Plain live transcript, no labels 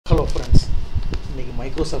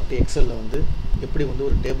Microsoft எக்ஸலில் வந்து எப்படி வந்து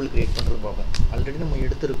ஒரு டேபிள் க்ரியேட் பண்ணுறது பார்ப்போம். ஆல்ரெடி நம்ம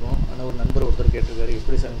எடுத்திருக்கோம். ஆனால் ஒரு நண்பர் ஒருத்தர் கேட்டிருக்காரு,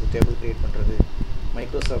 எப்படி சார் இந்த டேபிள் க்ரியேட் பண்ணுறது,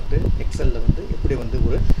 மைக்ரோசாஃப்ட் எக்ஸலில் வந்து எப்படி வந்து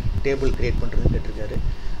ஒரு டேபிள் க்ரியேட் பண்ணுறதுன்னு கேட்டிருக்காரு.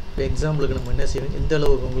 இப்போ எக்ஸாம்பிளுக்கு நம்ம என்ன செய்யணும், எந்த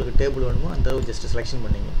அளவுக்கு உங்களுக்கு டேபிள் வேணுமோ அந்த அளவுக்கு ஜஸ்ட் செலெக்ஷன்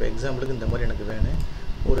பண்ணிங்க. இப்போ எக்ஸாம்பிளுக்கு இந்த மாதிரி எனக்கு வேணும்,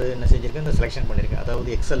 ஒரு என்ன செஞ்சுருக்கேன், இந்த செலெக்ஷன் பண்ணியிருக்கேன். அதாவது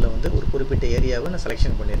எக்ஸலில் வந்து ஒரு குறிப்பிட்ட ஏரியாவை நான்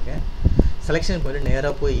செலெக்ஷன் பண்ணியிருக்கேன். செலெக்ஷன் பண்ணிட்டு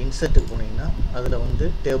நேராக போய் இன்சர்ட்டுக்கு போனீங்கன்னா அதில் வந்து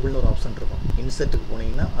டேபிள்னு ஒரு ஆப்ஷன் இருக்கும். இன்சர்ட்டுக்கு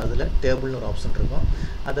போனீங்கன்னா அதில் டேபிள்னு ஒரு ஆப்ஷன் இருக்கும்.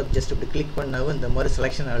 அதை ஜஸ்ட் இப்படி கிளிக் பண்ணாவே இந்த மாதிரி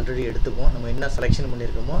செலெக்ஷன் ஆல்ரெடி எடுத்துக்கும். நம்ம என்ன செலெக்ஷன்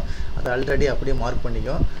பண்ணியிருக்கோமோ அதை ஆல்ரெடி அப்படியே மார்க்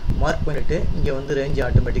பண்ணிக்கும். மார்க் பண்ணிவிட்டு இங்கே வந்து ரேஞ்ச்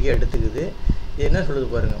ஆட்டோமேட்டிக்காக எடுத்துக்குது. இது என்ன சொல்லுது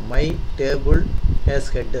பாருங்கள், மை டேபிள்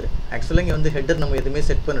ஹேஸ் ஹெட்டர். ஆக்சுவலாக இங்கே வந்து ஹெட்டர் நம்ம எதுவுமே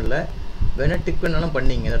செட் பண்ணல, வேணால் டிக் பண்ணாலும்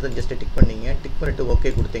பண்ணிங்க. இந்த இடத்துல ஜஸ்ட்டு டிக் பண்ணிங்க. டிக் பண்ணிவிட்டு ஓகே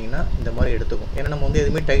கொடுத்தீங்கன்னா இந்த மாதிரி எடுத்துக்கும். ஏன்னா நம்ம வந்து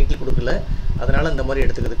எதுவுமே டைட்டில் கொடுக்கல, அதனால் இந்த மாதிரி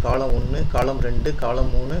எடுத்துக்குது. காலம் 1, காலம் 2, காலம்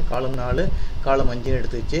 3, காலம் 4, காலம் 5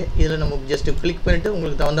 எடுத்துச்சு. இதில் நம்ம ஜஸ்ட்டு கிளிக் பண்ணிவிட்டு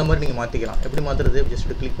உங்களுக்கு தகுந்த மாதிரி நீங்கள் மாற்றிக்கலாம். எப்படி மாற்றுறது,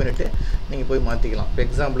 ஜஸ்ட்டு கிளிக் பண்ணிவிட்டு நீங்கள் போய் மாற்றிக்கலாம். இப்போ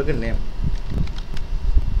எக்ஸாம்பிளுக்கு நேம்,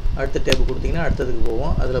 அடுத்த டேபிள் கொடுத்தீங்கன்னா அடுத்ததுக்கு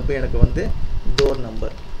போவோம். அதில் போய் எனக்கு வந்து டோர்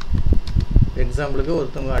நம்பர், எக்ஸாம்பிளுக்கு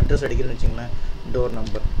ஒருத்தவங்க அட்ரஸ் அடிக்கிறேன்னு வச்சுங்களேன், டோர்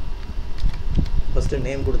நம்பர். ஃபஸ்ட்டு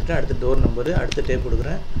நேம் கொடுத்துட்டு அடுத்து டோர் நம்பரு, அடுத்த டேப்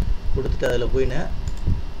கொடுக்குறேன். கொடுத்துட்டு அதில் போய் நான்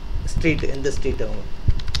ஸ்ட்ரீட், எந்த ஸ்ட்ரீட் அவங்க,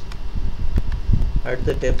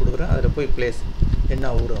 அடுத்த டேப் கொடுக்குறேன். அதில் போய் பிளேஸ்,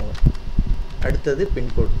 என்ன ஊர் அவங்க, அடுத்தது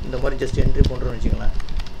பின்கோட். இந்த மாதிரி ஜஸ்ட் என்ட்ரி பண்ணுறோன்னு வச்சுங்களேன்.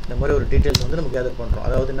 இந்த மாதிரி ஒரு டீட்டெயில்ஸ் வந்து நம்ம கேதர் பண்ணுறோம்.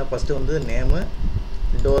 அதாவது என்ன, ஃபஸ்ட்டு வந்து name,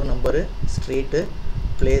 door number, street,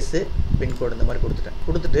 place, pincode இந்த மாதிரி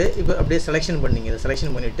கொடுத்துட்டு இப்போ அப்படியே செலெக்ஷன் பண்ணிங்க. இதை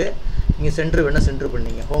செலெக்ஷன் பண்ணிவிட்டு நீங்கள் சென்ட்ரு வேணால் சென்ட்ரு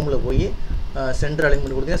பண்ணிங்க. ஹோமில் போய் சென்ட்ரு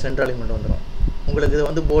அலைன்மெண்ட் கொடுத்தீங்கன்னா சென்ட்ரு அலைன்மெண்ட் வந்துடும். உங்களுக்கு இதை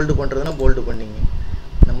வந்து போல்டு பண்ணுறதுனா போல்டு பண்ணிங்க.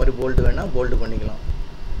 இந்த மாதிரி போல்டு வேணால் போல்டு பண்ணிக்கலாம்.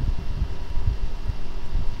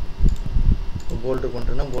 போல்டு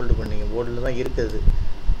பண்ணுறதுனா போல்டு பண்ணிங்க. போல்டில் தான் இருக்குது.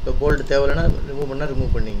 இப்போ போல்டு தேவையில்லைன்னா ரிமூவ் பண்ணால்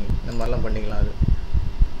ரிமூவ் பண்ணிங்க. இந்த மாதிரிலாம் பண்ணிக்கலாம். அது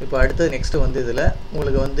இப்போ அடுத்தது நெக்ஸ்ட்டு வந்து இதில்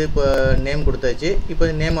உங்களுக்கு வந்து இப்போ நேம் கொடுத்தாச்சு. இப்போ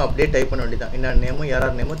நேமை அப்படியே டைப் பண்ண வேண்டியதான். என்ன நேமும்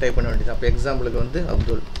யாரார் நேமும் டைப் பண்ண வேண்டியதான். இப்போ எக்ஸாம்பிளுக்கு வந்து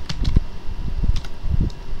அப்துல்,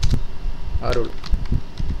 அருள்,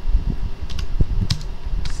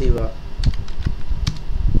 சிவா,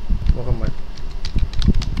 முகமது,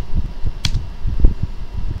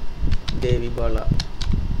 தேவி பாலா,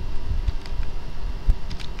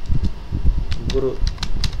 குரு,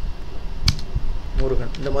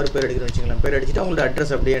 முருகன், இந்த மாதிரி பேர் அடிக்கிறோன்னு வச்சுங்களேன். பேர் அடிச்சுட்டு அவங்களோட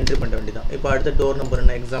அட்ரஸ் அப்படியே என்ட்ரி பண்ண வேண்டியதான். இப்போ அடுத்த டோர் நம்பர்,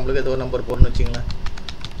 என்ன எக்ஸாம்பிளுக்கு டோர் நம்பர் போடணும்னு வச்சுங்களேன்.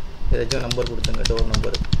 ஏதாச்சும் நம்பர் கொடுத்துங்க, டோர்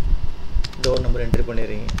நம்பர் என்ட்ரி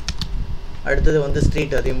பண்ணிடுறீங்க. அடுத்தது வந்து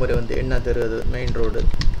ஸ்ட்ரீட், அதே மாதிரி வந்து என்ன தெரு, அது main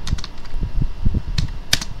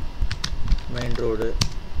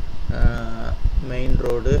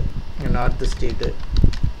road, north street,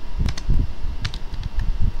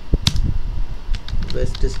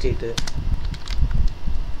 west street,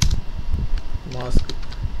 mask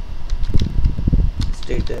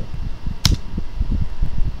street,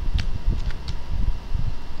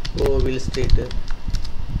 கோவில் ஸ்ட்ரீட்டு,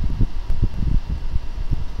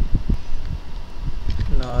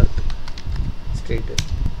 நார்த் ஸ்ட்ரீட்டு,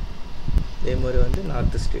 இதே மாதிரி வந்து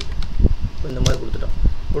நார்த் ஸ்ட்ரீட். இந்த மாதிரி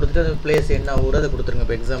கொடுத்துட்டு அந்த பிளேஸ் என்ன ஊர் அதை கொடுத்துருங்க.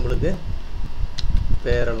 இப்போ எக்ஸாம்பிளுக்கு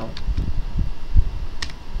பேரளம்,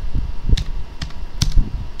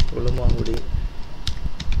 உளுமாங்குடி,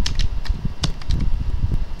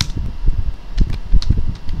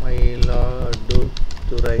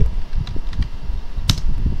 மயிலாடுதுறை,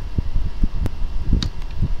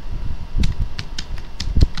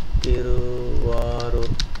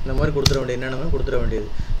 திருவாரூர், இந்த மாதிரி கொடுத்துட வேண்டியது. என்னென்ன கொடுத்துட வேண்டியது.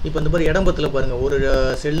 இப்போ இந்த மாதிரி இடம்பத்தில் பாருங்கள், ஒரு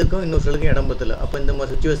செல்லுக்கும் இன்னொரு செல்லுக்கும் இடம்பத்தில். அப்போ இந்த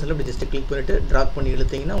மாதிரி சுச்சுவேஷனில் இப்படி ஜஸ்ட்டு கிளிக் பண்ணிவிட்டு ட்ராக் பண்ணி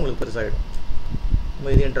இழுத்திங்கன்னா உங்களுக்கு பெருசாகிடும்.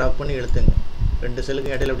 நம்ம இதையும் ட்ராக் பண்ணி இழுத்துங்க. 2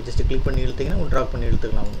 செல்லுக்கும் இடையில அப்படி ஜஸ்ட்டு கிளிக் பண்ணி இழுத்திங்கன்னா உங்களுக்கு ட்ராக் பண்ணி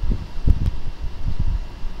இழுத்துக்கலாம். அவங்க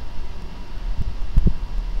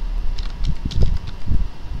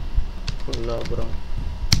கொல்லாபுரம்,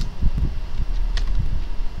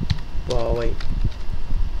 பாவை,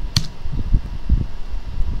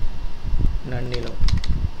 நன்னிலம்.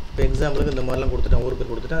 இப்போ எக்ஸாம்பிளுக்கு இந்த மாதிரிலாம் கொடுத்துட்டேன், ஊருக்கு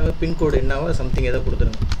கொடுத்துட்டேன். பின்கோடு என்னவோ சம்திங் ஏதோ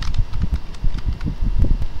கொடுத்துருங்க.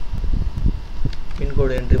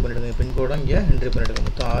 பின்கோடு என்ட்ரி பண்ணிவிடுங்க. பின்கோடும் இங்கே என்ட்ரி பண்ணிவிடுங்க.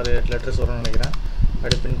 மொத்தம் 6 லெட்டர்ஸ் வரும்னு நினைக்கிறேன்.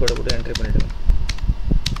 அப்படியே பின்கோடை கூட என்ட்ரி பண்ணிவிடுங்க.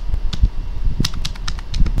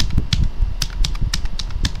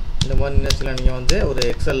 இந்த மாதிரி நினச்சிலாம் நீங்கள் வந்து ஒரு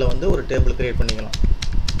எக்ஸலில் வந்து ஒரு டேபிள் க்ரியேட் பண்ணிக்கலாம்.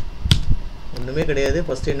 ஒன்றுமே கிடையாது.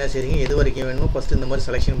 ஃபஸ்ட்டு என்ன செய்றீங்க, எது வரைக்கும் வேணுமோ ஃபஸ்ட்டு இந்த மாதிரி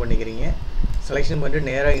செலெக்ஷன் பண்ணிக்கிறீங்க. செலெக்ஷன் பண்ணிட்டு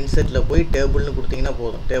நேராக இன்சர்ட்டில் போய் டேபிள்னு கொடுத்தீங்கன்னா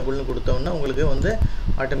போதும். டேபிள்னு கொடுத்தோன்னா உங்களுக்கு வந்து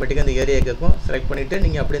ஆட்டோமேட்டிக்காக அந்த ஏரியா கேட்கும். செலக்ட் பண்ணிவிட்டு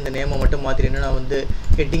நீங்கள் அப்படியே இந்த நேமை மட்டும் மாற்றிட்டீங்கன்னா வந்து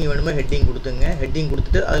ஹெட்டிங் வேணுமோ ஹெட்டிங் கொடுத்துங்க. ஹெட்டிங்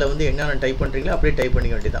கொடுத்துட்டு அதில் வந்து என்னென்ன டைப் பண்ணுறீங்களோ அப்படியே டைப்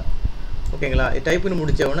பண்ணிக்க வேண்டியதான். ஓகேங்களா. டைப் பண்ணி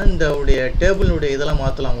முடித்தவொன்னே இந்த உடைய டேபிளுடைய இதெல்லாம்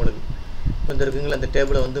மாற்றலாம். உங்களுக்கு இப்போ இந்த இருக்குங்களா, இந்த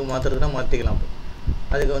டேபிளை வந்து மாற்றுறதுனா மாற்றிக்கலாம்.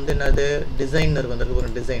 அதுக்கு வந்து என்னது டிசைன் இருக்கும், ஒரு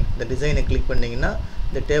டிசைன். இந்த டிசைனை கிளிக் பண்ணிங்கன்னா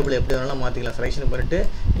இந்த டேபிள் எப்படி வேணாலும் மாற்றிக்கலாம். செலெக்ஷன் பண்ணிவிட்டு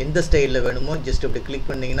எந்த ஸ்டைலில் வேணுமோ ஜஸ்ட் இப்படி கிளிக்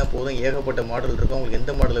பண்ணிங்கன்னா போதும். ஏகப்பட்ட மாடல் இருக்கும், உங்களுக்கு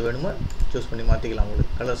எந்த மாடலில் வேணுமோ சூஸ் பண்ணி மாற்றிக்கலாம்.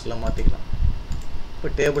 உங்களுக்கு கலர்ஸ்லாம் மாற்றிக்கலாம். இப்போ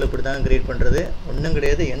டேபிள் இப்படி தான் க்ரியேட் பண்ணுறது, ஒன்றும்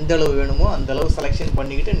கிடையாது. எந்த அளவு வேணுமோ அந்த அளவு செலெக்ஷன்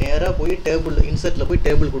பண்ணிக்கிட்டு நேராக போய் டேபிள் இன்சர்ட்டில் போய்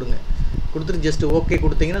டேபிள் கொடுங்க. கொடுத்துட்டு ஜஸ்ட் ஓகே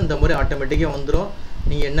கொடுத்தீங்கன்னா இந்த மாதிரி ஆட்டோமேட்டிக்காக வந்துடும்.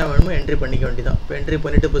 நீங்கள் என்ன வேணுமோ என்ட்ரி பண்ணிக்க வேண்டியதான். இப்போ என்ட்ரி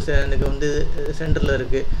பண்ணிவிட்டு இப்போ எனக்கு வந்து சென்டரில்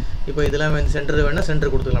இருக்குது. இப்போ இதெல்லாம் வந்து சென்டர் வேணால்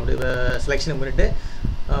சென்டர் கொடுத்துக்கலாம். அப்படி செலெக்ஷன் பண்ணிவிட்டு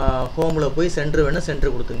ஹோமில் போய் சென்டர் வேணால்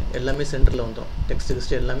சென்டர் கொடுத்துங்க. எல்லாமே சென்டரில் வந்துடும்.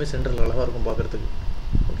 டெக்ஸ்ட் எல்லாமே சென்டரில் அழகாக இருக்கும் பார்க்குறதுக்கு.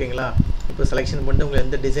 ஓகேங்களா? இப்போ செலெக்ஷன் பண்ணிட்டு உங்களுக்கு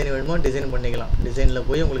எந்த டிசைன் வேணுமோ டிசைன் பண்ணிக்கலாம். டிசைனில்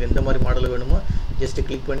போய் உங்களுக்கு எந்த மாதிரி மாடல் வேணுமோ ஜஸ்ட்டு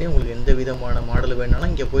கிளிக் பண்ணி உங்களுக்கு எந்த விதமான மாடல்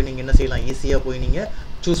வேணும்னாலும் இங்கே போய் நீங்கள் என்ன செய்யலாம், ஈஸியாக போய் நீங்கள்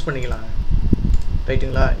சூஸ் பண்ணிக்கலாம்.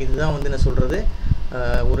 ரைட்டுங்களா? இதுதான் வந்து என்ன சொல்கிறது,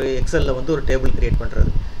 ஒரு எக்ஸலில் வந்து ஒரு டேபிள் க்ரியேட்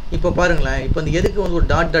பண்ணுறது. இப்போ பாருங்களேன், இப்போ இந்த எதுக்கு வந்து ஒரு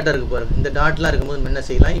டாட்டாக இருக்குது பாருங்கள். இந்த டாட்லாம் இருக்கும்போது நம்ம என்ன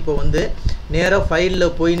செய்யலாம், இப்போ வந்து நேராக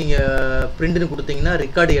ஃபைலில் போய் நீங்கள் பிரிண்ட்னு கொடுத்தீங்கன்னா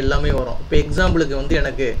ரெக்கார்டு எல்லாமே வரும். இப்போ எக்ஸாம்பிளுக்கு வந்து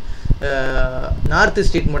எனக்கு நார்த்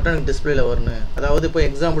ஸ்ட்ரீட் மட்டும் எனக்கு டிஸ்பிளேல வரணும். அதாவது இப்போ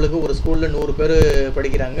எக்ஸாம்பிளுக்கு ஒரு ஸ்கூலில் 100 பேர்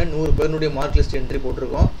படிக்கிறாங்க, 100 பேருடைய மார்க் லிஸ்ட் என்ட்ரி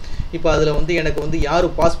போட்டிருக்கோம். இப்போ அதில் வந்து எனக்கு வந்து யார்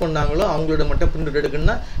பாஸ் பண்ணாங்களோ அவங்களோட மட்டும் பிரிண்ட் அவுட்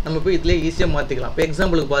எடுக்கணும்னா நம்ம போய் இதிலே ஈஸியாக மாற்றிக்கலாம். இப்போ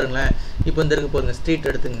எக்ஸாம்பிளுக்கு பாருங்களேன், இப்போ இந்த இருக்கு பாருங்கள், ஸ்ட்ரீட்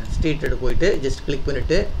எடுத்துங்க. ஸ்ட்ரீட் எடுத்து போயிட்டு ஜஸ்ட் கிளிக்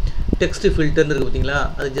பண்ணிவிட்டு டெக்ஸ்ட் ஃபில்டர்னு இருக்குது பார்த்தீங்களா,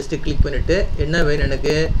 அதை ஜஸ்ட்டு கிளிக் பண்ணிவிட்டு என்ன வேணும்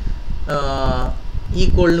எனக்கு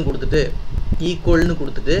ஈக்குவல்னு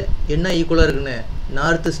கொடுத்துட்டு என்ன ஈக்குவலாக இருக்குன்னு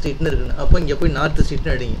நார்த்து ஸ்ட்ரீட்னு இருக்குன்னு. அப்போ இங்கே போய் நார்த்து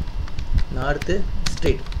ஸ்ட்ரீட்னு அடிங்க. நார்த்து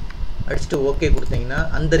ஸ்ட்ரீட் அடிச்சுட்டு ஓகே கொடுத்தீங்கன்னா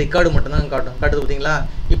அந்த ரெக்கார்டு மட்டும் தான் காட்டுது பார்த்தீங்களா.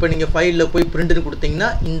 இப்போ நீங்கள் ஃபைலில் போய் பிரிண்ட்னு கொடுத்தீங்கன்னா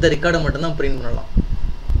இந்த ரெக்கார்டை மட்டும் தான் பிரிண்ட் பண்ணலாம்.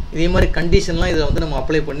 இதே மாதிரி கண்டிஷன்லாம் இதை வந்து நம்ம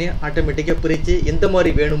அப்ளை பண்ணி ஆட்டோமேட்டிக்காக பிரித்து எந்த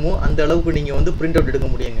மாதிரி வேணுமோ அந்த அளவுக்கு நீங்கள் வந்து பிரிண்ட் அவுட் எடுக்க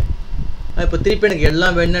முடியுங்க. இப்போ திருப்பி எனக்கு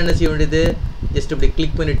எல்லாம் வேணும்னா என்ன செய்ய வேண்டியது, ஜஸ்ட் இப்படி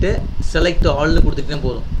கிளிக் பண்ணிவிட்டு செலக்ட் ஆல்னு கொடுத்துட்டீங்கன்னா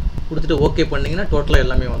போதும். கொடுத்துட்டு ஓகே பண்ணிங்கன்னா டோட்டலாக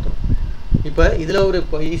எல்லாமே வந்துடும். இப்போ இதில் ஒரு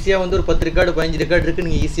ஈஸியாக வந்து ஒரு 10 ரெக்கார்டு 15 ரெக்கார்டு இருக்குது,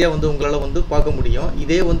 நீங்கள் ஈஸியாக வந்து உங்களால் வந்து பார்க்க முடியும்.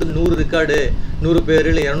 இதே வந்து 100 ரெக்கார்டு 100 பேர்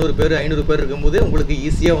இல்லை 200 பேர் 500 பேர் இருக்கும்போது உங்களுக்கு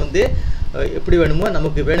ஈஸியாக வந்து எப்படி வேணுமோ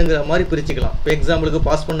நமக்கு வேணுங்கிற மாதிரி பிரிச்சுக்கலாம். இப்போ எக்ஸாம்பிளுக்கு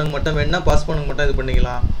பாஸ் பண்ணவங்க மட்டும் வேணுன்னா பாஸ் பண்ணவங்க மட்டும் இது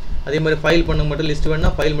பண்ணிக்கலாம். அதே மாதிரி ஃபைல் பண்ண மட்டும் லிஸ்ட்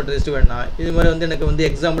வேணுன்னா ஃபைல் மட்டும் லிஸ்ட் வேணுன்னா. இது மாதிரி வந்து எனக்கு வந்து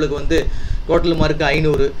எக்ஸாம்பிளுக்கு வந்து டோட்டல் மார்க்கு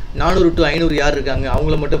 500 400 to 500 யார் இருக்காங்க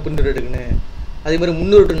அவங்கள மட்டும் பிரிண்ட் அவுட் எடுக்கணும். அதே மாதிரி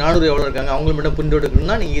 300 to 400 எவ்வளோ இருக்காங்க அவங்கள மட்டும் பிரிண்ட் அவுட்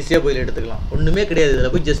எடுக்கணும்னா நீங்கள் ஈஸியாக போய் எடுத்துக்கலாம். ஒன்றுமே கிடையாது,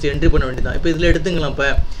 இதில் போய் ஜஸ்ட் என்ட்ரி பண்ண வேண்டியதான். இப்போ இதில் எடுத்துக்கலாம். இப்போ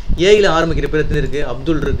ஏயில் ஆரம்பிக்கிற பேர் எத்தனை இருக்குது,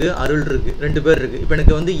 அப்துல் இருக்குது, அருள் இருக்குது, 2 பேர் இருக்குது. இப்போ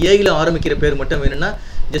எனக்கு வந்து ஏயில் ஆரம்பிக்கிற பேர் மட்டும் வேணும்னா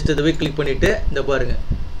ஜஸ்ட் இதை போய் கிளிக் பண்ணிவிட்டு இந்த பாருங்கள்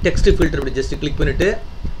டெக்ஸ்ட் ஃபில்டர் இப்படி ஜஸ்ட் கிளிக் பண்ணிவிட்டு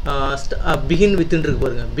பிகின் வித்துன்னு இருக்கு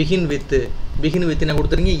பாருங்கள். பிகின் வித்து நான்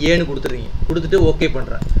கொடுத்துறீங்க, ஏன்னு கொடுத்துட்டு ஓகே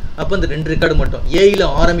பண்ணுறேன். அப்போ இந்த 2 ரெக்கார்டு மட்டும் ஏயில்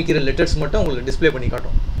ஆரம்பிக்கிற லெட்டர்ஸ் மட்டும் உங்களுக்கு டிஸ்பிளே பண்ணி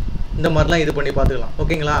காட்டும். இந்த மாதிரிலாம் இது பண்ணி பார்த்துக்கலாம்.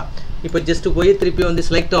 ஓகேங்களா? இப்போ ஜஸ்ட்டு போய் திருப்பி வந்து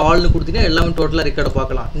செலக்ட் ஆல்னு கொடுத்தீங்கன்னா எல்லாமே டோட்டலாக ரெக்கார்டை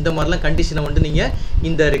பார்க்கலாம். இந்த மாதிரிலாம் கண்டிஷனை வந்து நீங்கள்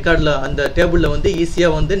இந்த ரெக்கார்டில் அந்த டேபிளில் வந்து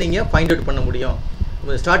ஈஸியாக வந்து நீங்கள் ஃபைண்ட் அவுட் பண்ண முடியும்.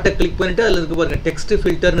 ஸ்டார்ட்டை கிளிக் பண்ணிவிட்டு அதில் இருக்க பாருங்கள் டெக்ஸ்ட்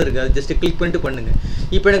ஃபில்டர்னு இருக்குது, அது ஜஸ்ட்டு கிளிக் பண்ணிட்டு பண்ணுங்கள்.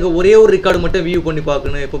 இப்போ எனக்கு ஒரே ஒரு ரெக்கார்டு மட்டும் வியூ பண்ணி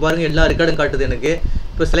பார்க்கணும். இப்போ பாருங்கள் எல்லா ரெக்கார்டும் காட்டுது எனக்கு.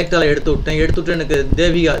 இப்போ செலக்டால் எடுத்து விட்டு எனக்கு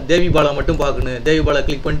தேவி பாலா மட்டும் பார்க்கணும். தேவி பாலா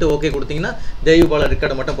கிளிக் பண்ணிட்டு ஓகே கொடுத்தீங்கன்னா தேவி பாலா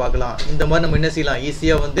ரெக்கார்டை மட்டும் பார்க்கலாம். இந்த மாதிரி நம்ம என்ன செய்யலாம்,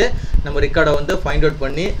 ஈஸியாக வந்து நம்ம ரெக்கார்டை வந்து ஃபைண்ட் அவுட்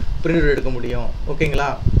பண்ணி பிரிண்ட் அவுட் எடுக்க முடியும். ஓகேங்களா?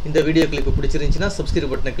 இந்த வீடியோ கிளிப்பு பிடிச்சிருந்துச்சின்னா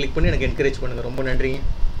சப்ஸ்கிரைப் பட்டனை கிளிக் பண்ணி எனக்கு என்கரேஜ் பண்ணுங்கள். ரொம்ப நன்றிங்க.